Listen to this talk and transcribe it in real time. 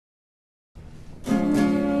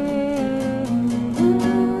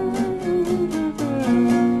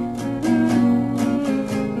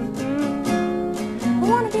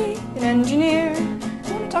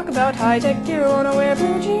about high-tech gear. I wanna wear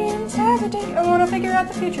blue jeans every day. I wanna figure out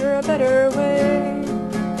the future a better way.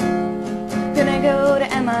 Gonna go to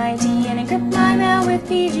MIT and encrypt my mail with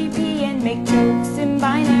PGP and make jokes in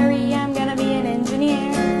binary. I'm gonna be an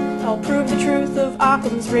engineer. I'll prove the truth of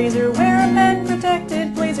Occam's razor, wear a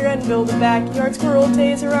pen-protected blazer, and build a backyard squirrel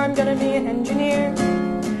taser. I'm gonna be an engineer.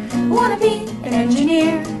 Wanna be an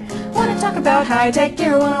engineer. Wanna talk about high-tech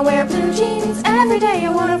gear. Wanna wear blue jeans every day. I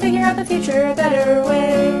wanna figure out the future a better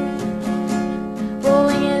way.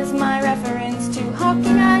 Bowling is my reference, to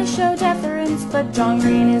hawking I show deference, but John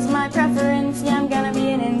Green is my preference. Yeah, I'm gonna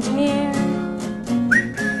be an engineer.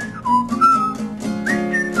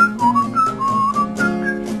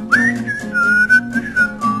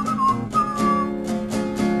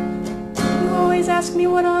 You always ask me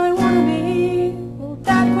what I wanna be. Well,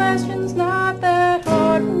 that question's not that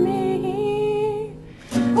hard for me.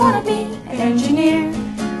 Wanna be an engineer.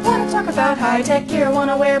 Wanna talk about high-tech gear.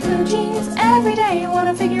 Wanna wear blue jeans every day.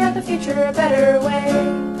 Wanna figure out the future a better way.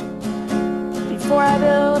 Before I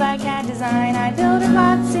build, I can't design. I build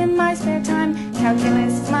robots in my spare time.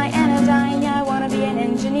 Calculus is my anodyne. Yeah, I wanna be an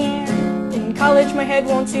engineer. In college, my head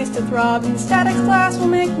won't cease to throb, and statics class will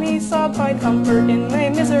make me sob. Find comfort in Les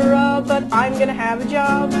Miserables, but I'm gonna have a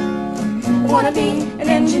job. Wanna be an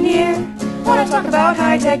engineer. Wanna talk about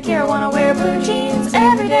high-tech gear. Wanna wear blue jeans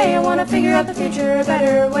every day. I wanna figure out the future a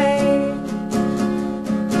better way.